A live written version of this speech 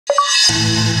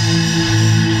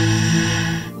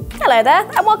Hello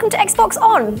there, and welcome to Xbox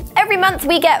On. Every month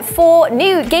we get 4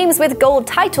 new Games with Gold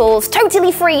titles,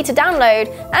 totally free to download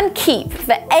and keep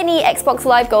for any Xbox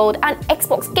Live Gold and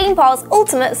Xbox Game Pass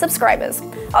Ultimate subscribers.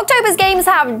 October's games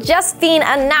have just been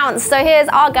announced, so here's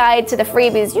our guide to the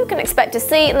freebies you can expect to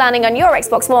see landing on your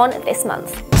Xbox One this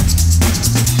month.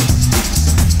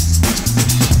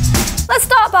 Let's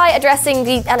start by addressing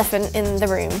the elephant in the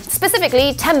room,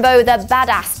 specifically Tembo the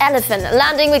Badass Elephant,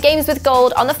 landing with Games with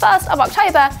Gold on the 1st of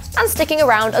October and sticking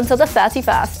around until the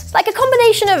 31st. Like a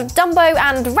combination of Dumbo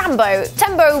and Rambo,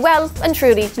 Tembo well and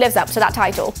truly lives up to that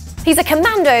title. He's a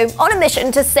commando on a mission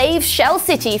to save Shell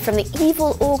City from the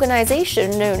evil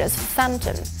organization known as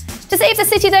Phantom. To save the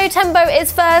city though, Tembo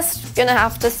is first gonna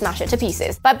have to smash it to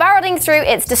pieces by barreling through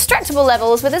its destructible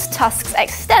levels with his tusks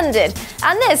extended.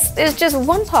 And this is just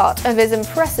one part of his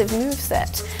impressive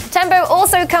moveset. Tembo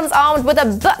also comes armed with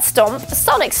a butt stomp,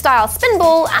 Sonic-style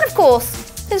spinball, and of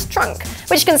course, his trunk,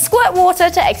 which can squirt water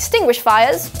to extinguish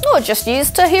fires, or just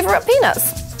used to hoover up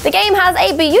peanuts. The game has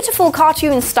a beautiful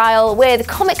cartoon style with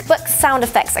comic book sound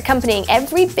effects accompanying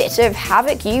every bit of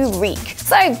havoc you wreak.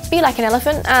 So be like an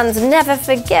elephant and never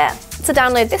forget to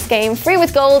download this game free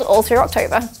with gold all through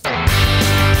October.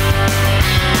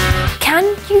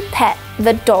 Can you pet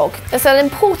the dog? It's an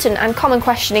important and common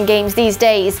question in games these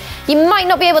days. You might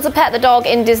not be able to pet the dog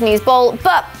in Disney's Bolt,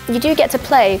 but you do get to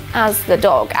play as the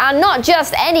dog. And not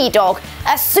just any dog,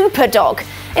 a super dog.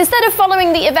 Instead of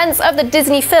following the events of the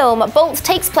Disney film, Bolt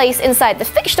takes place inside the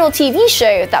fictional TV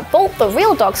show that Bolt the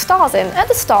real dog stars in at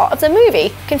the start of the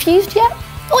movie. Confused yet?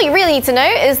 All you really need to know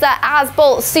is that as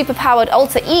Bolt's superpowered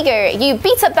alter ego, you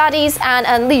beat up baddies and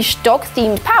unleash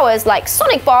dog-themed powers like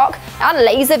Sonic Bark and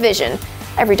Laser Vision.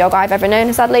 Every dog I've ever known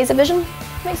has had laser vision.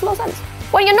 Makes a lot of sense.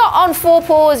 When you're not on 4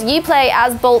 paws, you play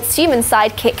as Bolt's human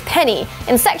sidekick Penny,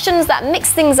 in sections that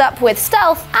mix things up with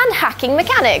stealth and hacking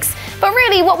mechanics. But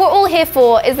really, what we're all here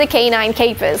for is the canine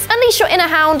capers. Unleash your inner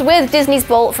hound with Disney's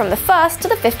Bolt from the 1st to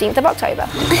the 15th of October.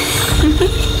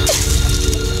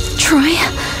 Troy,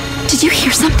 did you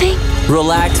hear something?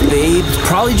 Relax, babe.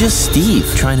 Probably just Steve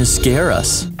trying to scare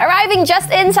us. Arriving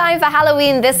just in time for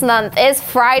Halloween this month is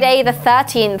Friday the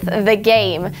 13th, the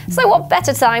game. So what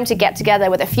better time to get together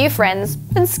with a few friends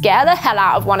and scare the hell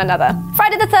out of one another?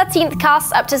 Friday the 13th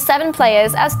casts up to 7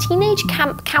 players as teenage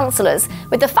camp counselors,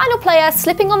 with the final player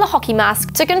slipping on the hockey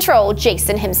mask to control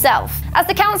Jason himself. As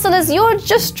the counselors, you're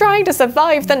just trying to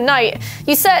survive the night.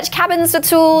 You search cabins for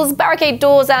tools, barricade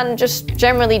doors, and just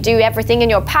generally do everything in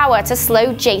your power to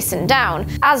slow Jason down.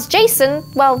 As Jason,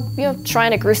 well, you're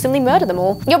trying to gruesomely murder them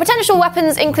all. Your potential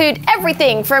weapons include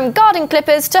everything from garden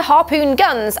clippers to harpoon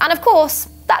guns, and of course,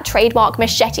 that trademark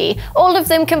machete, all of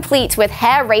them complete with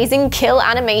hair-raising kill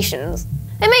animations.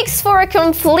 It makes for a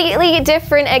completely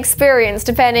different experience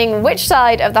depending which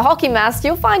side of the hockey mask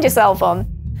you'll find yourself on.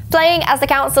 Playing as the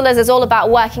counselors is all about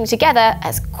working together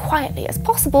as quietly as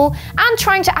possible and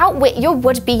trying to outwit your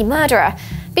would-be murderer.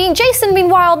 Being Jason,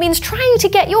 meanwhile, means trying to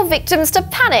get your victims to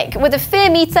panic with a fear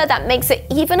meter that makes it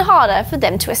even harder for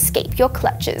them to escape your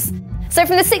clutches. So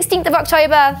from the 16th of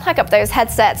October, hack up those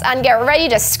headsets and get ready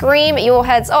to scream your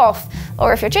heads off.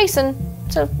 Or if you're Jason,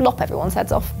 to lop everyone's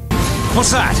heads off.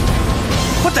 What's that?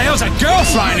 What the hell's a girl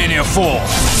flying in here for?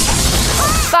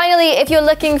 Finally, if you're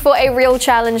looking for a real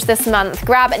challenge this month,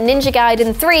 grab Ninja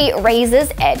Gaiden 3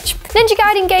 Razor's Edge. Ninja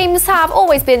Gaiden games have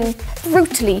always been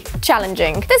brutally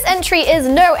challenging. This entry is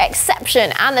no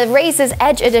exception, and the Razor's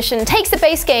Edge edition takes the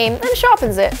base game and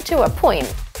sharpens it to a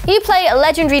point. You play a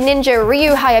legendary ninja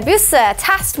Ryu Hayabusa,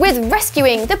 tasked with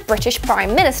rescuing the British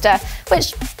Prime Minister,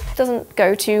 which doesn't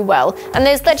go too well, and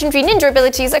those legendary ninja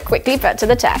abilities are quickly put to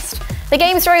the test. The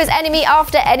game throws enemy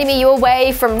after enemy your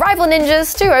way, from rival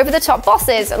ninjas to over-the-top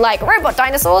bosses like robot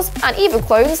dinosaurs and evil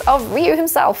clones of Ryu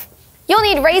himself. You'll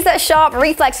need razor-sharp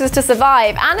reflexes to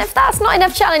survive, and if that's not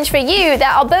enough challenge for you, there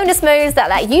are bonus modes that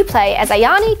let you play as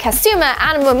Ayane, Kasuma,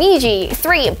 and Momiji,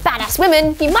 3 badass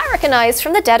women you might recognize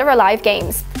from the Dead or Alive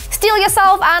games. Steel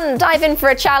yourself and dive in for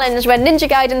a challenge when Ninja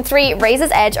Gaiden 3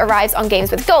 Razor's Edge arrives on Games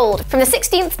with Gold from the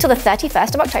 16th to the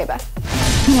 31st of October.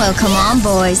 Well, come on,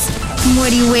 boys.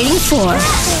 What are you waiting for?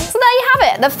 So there you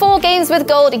have it, the 4 games with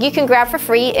gold you can grab for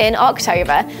free in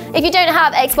October. If you don't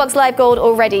have Xbox Live Gold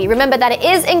already, remember that it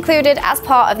is included as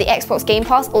part of the Xbox Game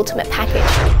Pass Ultimate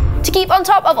Package. To keep on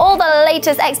top of all the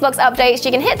latest Xbox updates,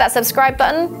 you can hit that subscribe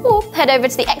button or head over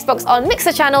to the Xbox On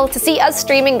Mixer channel to see us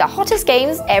streaming the hottest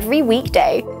games every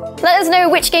weekday. Let us know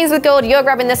which games with gold you're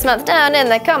grabbing this month down in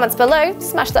the comments below,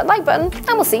 smash that like button,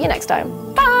 and we'll see you next time.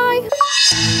 Bye!